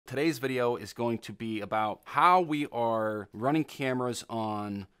Today's video is going to be about how we are running cameras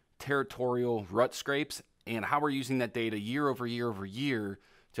on territorial rut scrapes and how we're using that data year over year over year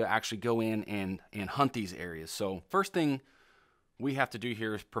to actually go in and hunt these areas. So first thing we have to do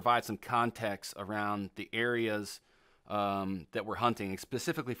here is provide some context around the areas that we're hunting,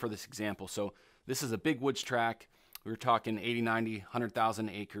 specifically for this example. So this is a big woods tract. We're talking 80, 90, 100,000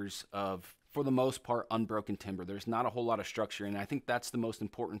 acres of, for the most part, unbroken timber. There's not a whole lot of structure, and I think that's the most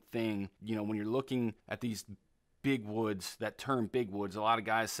important thing. You know, when you're looking at these big woods, that term big woods, a lot of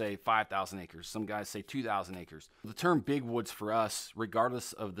guys say 5,000 acres. Some guys say 2,000 acres. The term big woods for us,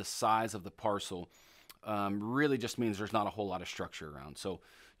 regardless of the size of the parcel, really just means there's not a whole lot of structure around. So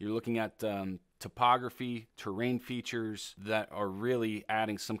you're looking at topography, terrain features that are really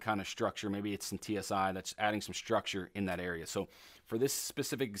adding some kind of structure. Maybe it's some TSI that's adding some structure in that area. So for this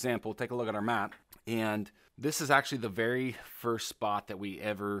specific example, take a look at our map. And this is actually the very first spot that we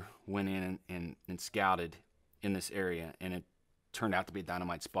ever went in and scouted in this area. And it turned out to be a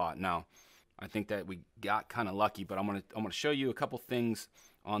dynamite spot. Now, I think that we got kind of lucky, but I'm gonna show you a couple things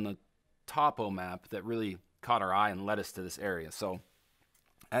on the topo map that really caught our eye and led us to this area. So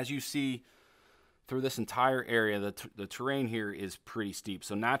as you see through this entire area, the terrain here is pretty steep.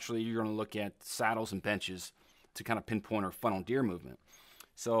 So naturally, you're going to look at saddles and benches to kind of pinpoint or funnel deer movement.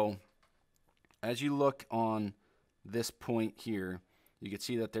 So as you look on this point here, you can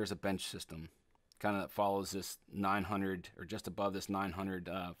see that there's a bench system kind of that follows this 900 or just above this 900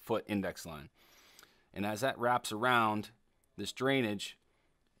 foot index line. And as that wraps around this drainage,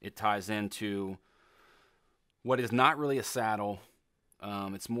 it ties into what is not really a saddle.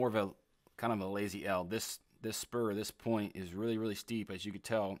 It's more of a kind of a lazy L. This spur, this point is really, really steep, as you could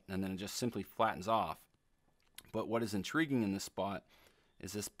tell, and then it just simply flattens off. But what is intriguing in this spot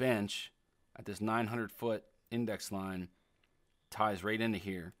is this bench at this 900 foot index line ties right into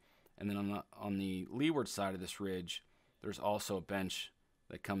here. And then on the leeward side of this ridge, there's also a bench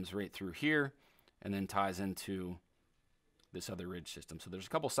that comes right through here and then ties into this other ridge system. So there's a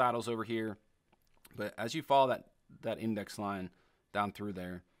couple saddles over here, but as you follow that index line down through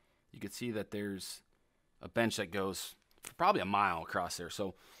there, you can see that there's a bench that goes for probably a mile across there.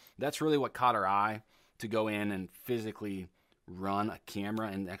 So that's really what caught our eye, to go in and physically run a camera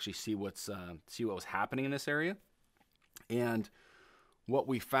and actually see what was happening in this area. And what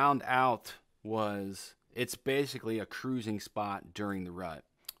we found out was it's basically a cruising spot during the rut.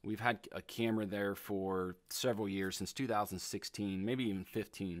 We've had a camera there for several years, since 2016, maybe even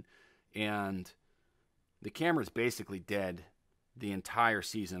 15, and the camera is basically dead the entire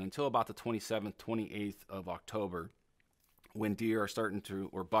season until about the 27th, 28th of October, when deer are starting to,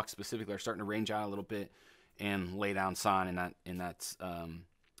 or bucks specifically, are starting to range out a little bit and lay down sign in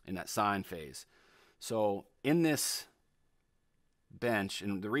that sign phase. So in this bench,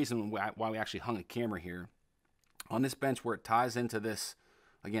 and the reason why we actually hung a camera here, on this bench where it ties into this,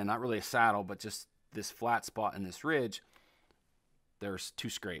 again, not really a saddle, but just this flat spot in this ridge, there's two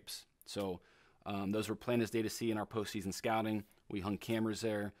scrapes. So those were plain as day to see in our postseason scouting. We hung cameras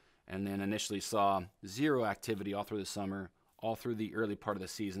there, and then initially saw zero activity all through the summer, all through the early part of the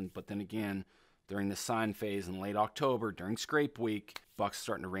season. But then again, during the sign phase in late October, during scrape week, bucks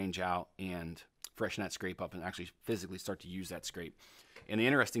starting to range out and freshen that scrape up and actually physically start to use that scrape. And the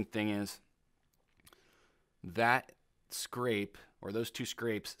interesting thing is that scrape, or those two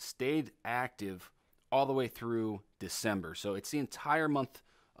scrapes, stayed active all the way through December. So it's the entire month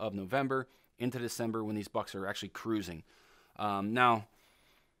of November into December when these bucks are actually cruising. Now,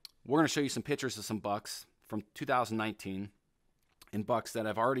 we're going to show you some pictures of some bucks from 2019 and bucks that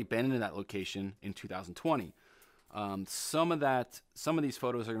have already been into that location in 2020. Some of these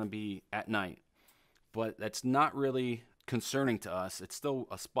photos are going to be at night, but that's not really concerning to us. It's still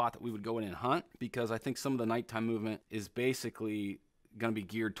a spot that we would go in and hunt, because I think some of the nighttime movement is basically going to be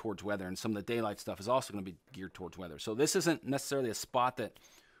geared towards weather, and some of the daylight stuff is also going to be geared towards weather. So this isn't necessarily a spot that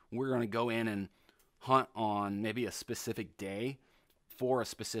we're going to go in and hunt on maybe a specific day for a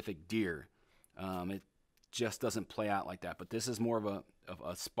specific deer. It just doesn't play out like that. But this is more of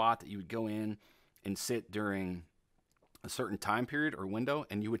a spot that you would go in and sit during a certain time period or window,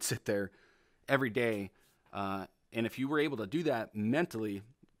 and you would sit there every day. And if you were able to do that mentally,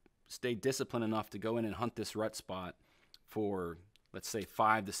 stay disciplined enough to go in and hunt this rut spot for, let's say,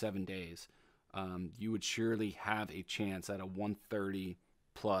 5 to 7 days, you would surely have a chance at a 130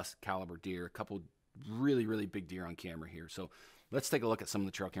 plus caliber deer, a couple really, really big deer on camera here. So let's take a look at some of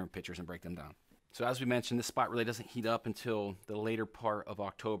the trail camera pictures and break them down. So as we mentioned, this spot really doesn't heat up until the later part of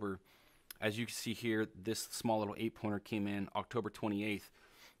October. As you can see here, this small little 8-pointer came in October 28th.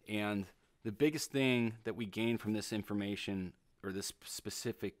 And the biggest thing that we gained from this information or this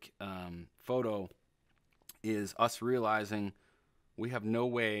specific photo is us realizing we have no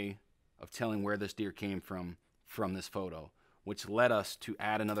way of telling where this deer came from this photo, which led us to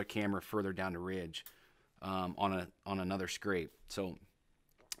add another camera further down the ridge on another scrape. So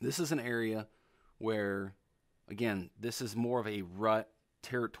this is an area where, again, this is more of a rut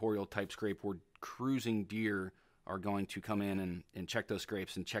territorial type scrape where cruising deer are going to come in and check those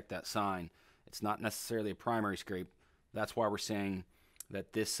scrapes and check that sign. It's not necessarily a primary scrape. That's why we're saying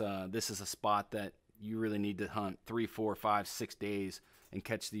that this is a spot that you really need to hunt 3, 4, 5, 6 days and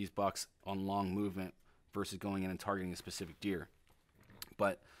catch these bucks on long movement versus going in and targeting a specific deer.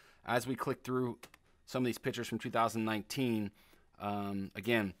 But as we click through some of these pictures from 2019,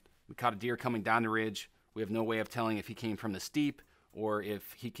 again, we caught a deer coming down the ridge. We have no way of telling if he came from the steep or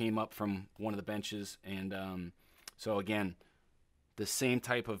if he came up from one of the benches. And so again, the same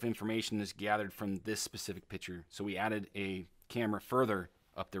type of information is gathered from this specific picture. So we added a camera further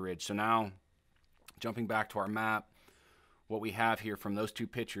up the ridge. So now, jumping back to our map, what we have here from those two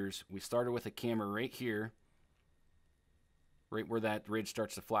pictures, we started with a camera right here, right where that ridge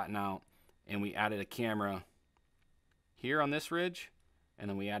starts to flatten out, and we added a camera here on this ridge, and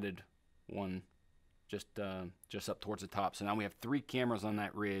then we added one just up towards the top. So now we have 3 cameras on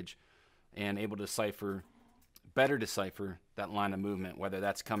that ridge and able to better decipher that line of movement, whether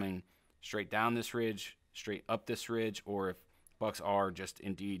that's coming straight down this ridge, straight up this ridge, or if bucks are just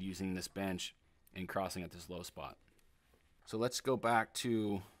indeed using this bench and crossing at this low spot. So let's go back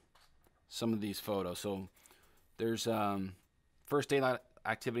to some of these photos. So there's first daylight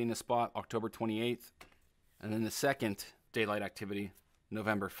activity in the spot, October 28th, and then the second daylight activity,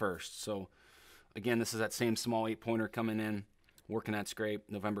 November 1st. So again, this is that same small 8-pointer coming in, working that scrape,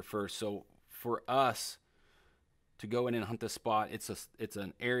 November 1st. So for us to go in and hunt this spot, it's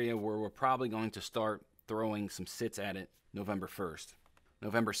an area where we're probably going to start throwing some sits at it November 1st.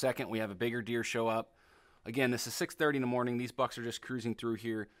 November 2nd, we have a bigger deer show up. Again, this is 6:30 in the morning. These bucks are just cruising through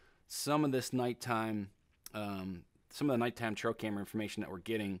here. Some of this nighttime, some of the nighttime trail camera information that we're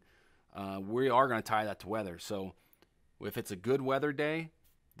getting, we are going to tie that to weather. So if it's a good weather day,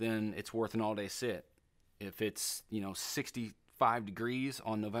 then it's worth an all-day sit. If it's 65 degrees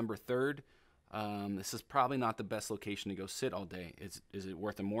on November 3rd, this is probably not the best location to go sit all day. Is it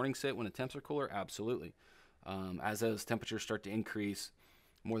worth a morning sit when the temps are cooler? Absolutely. As those temperatures start to increase,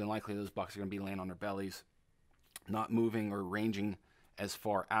 more than likely those bucks are going to be laying on their bellies, not moving or ranging as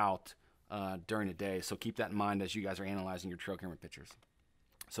far out during the day. So keep that in mind as you guys are analyzing your trail camera pictures.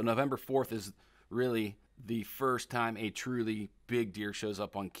 So November 4th is really the first time a truly big deer shows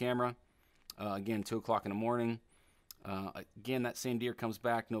up on camera. Again, 2 o'clock in the morning. Again, that same deer comes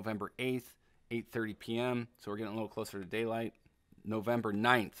back November 8th, 8:30 p.m. So we're getting a little closer to daylight. November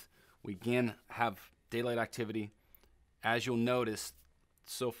 9th, we again have daylight activity. As you'll notice,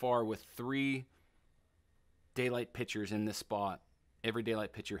 so far with 3 daylight pictures in this spot, every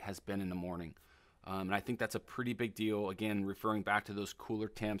daylight picture has been in the morning. And I think that's a pretty big deal. Again, referring back to those cooler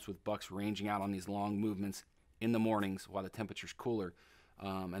temps with bucks ranging out on these long movements in the mornings while the temperature's cooler,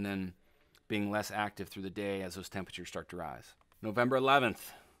 and then being less active through the day as those temperatures start to rise. November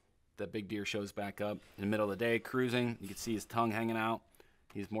 11th, that big deer shows back up in the middle of the day, cruising. You can see his tongue hanging out.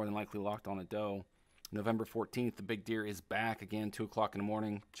 He's more than likely locked on a doe. November 14th, the big deer is back again, 2 o'clock in the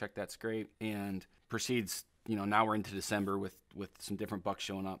morning. Check that scrape, and proceeds. Now we're into December with some different bucks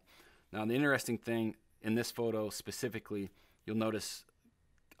showing up. Now, the interesting thing in this photo specifically, you'll notice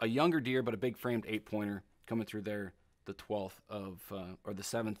a younger deer, but a big framed 8-pointer coming through there the 12th or the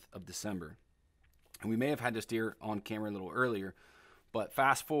 7th of December. And we may have had this deer on camera a little earlier, but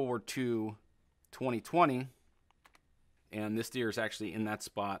fast forward to 2020, and this deer is actually in that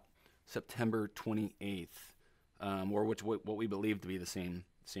spot September 28th, or what we believe to be the same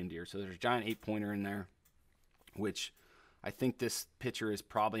deer. So there's a giant 8-pointer in there, which I think this picture is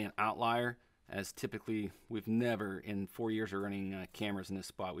probably an outlier, as typically we've never, in 4 years of running cameras in this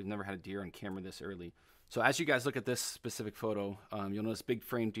spot, we've never had a deer on camera this early. So as you guys look at this specific photo, you'll notice big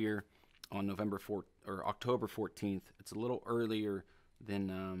frame deer on October 14th. It's a little earlier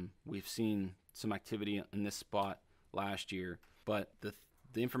than we've seen some activity in this spot last year, but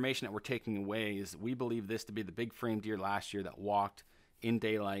the information that we're taking away is we believe this to be the big frame deer last year that walked in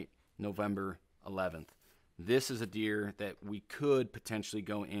daylight November 11th. This is a deer that we could potentially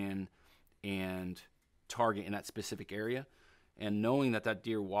go in and target in that specific area. And knowing that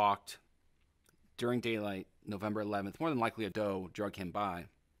deer walked during daylight November 11th, more than likely a doe drug him by,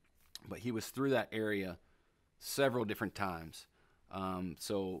 but he was through that area several different times.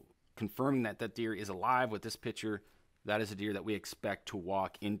 So confirming that deer is alive with this picture, that is a deer that we expect to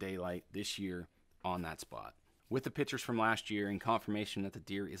walk in daylight this year on that spot. with the pictures from last year and confirmation that the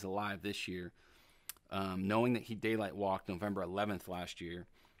deer is alive this year, knowing that he daylight walked November 11th last year,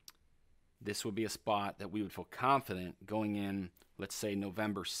 this would be a spot that we would feel confident going in, let's say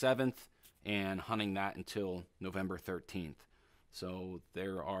November 7th, and hunting that until November 13th. So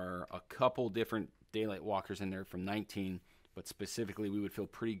there are a couple different daylight walkers in there from 19, but specifically we would feel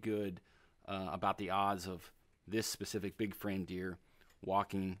pretty good about the odds of this specific big frame deer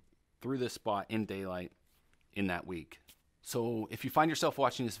walking through this spot in daylight in that week. So if you find yourself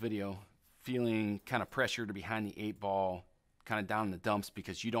watching this video feeling kind of pressured behind the 8-ball, kind of down in the dumps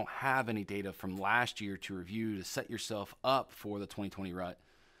because you don't have any data from last year to review to set yourself up for the 2020 rut,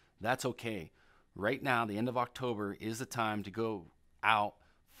 that's okay. Right now, the end of October is the time to go out,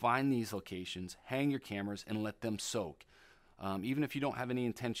 find these locations, hang your cameras, and let them soak. Even if you don't have any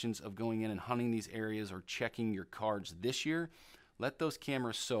intentions of going in and hunting these areas or checking your cards this year, let those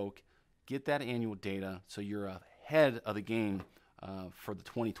cameras soak, get that annual data so you're ahead of the game for the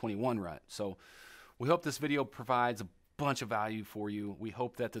 2021 rut. So we hope this video provides a bunch of value for you. We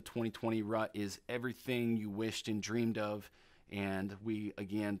hope that the 2020 rut is everything you wished and dreamed of. And we,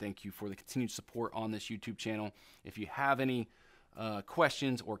 again, thank you for the continued support on this YouTube channel. If you have any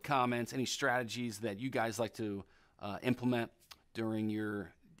questions or comments, any strategies that you guys like to implement during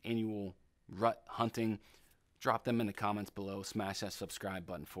your annual rut hunting, drop them in the comments below. Smash that subscribe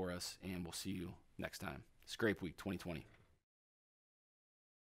button for us, and we'll see you next time. Scrape Week 2020.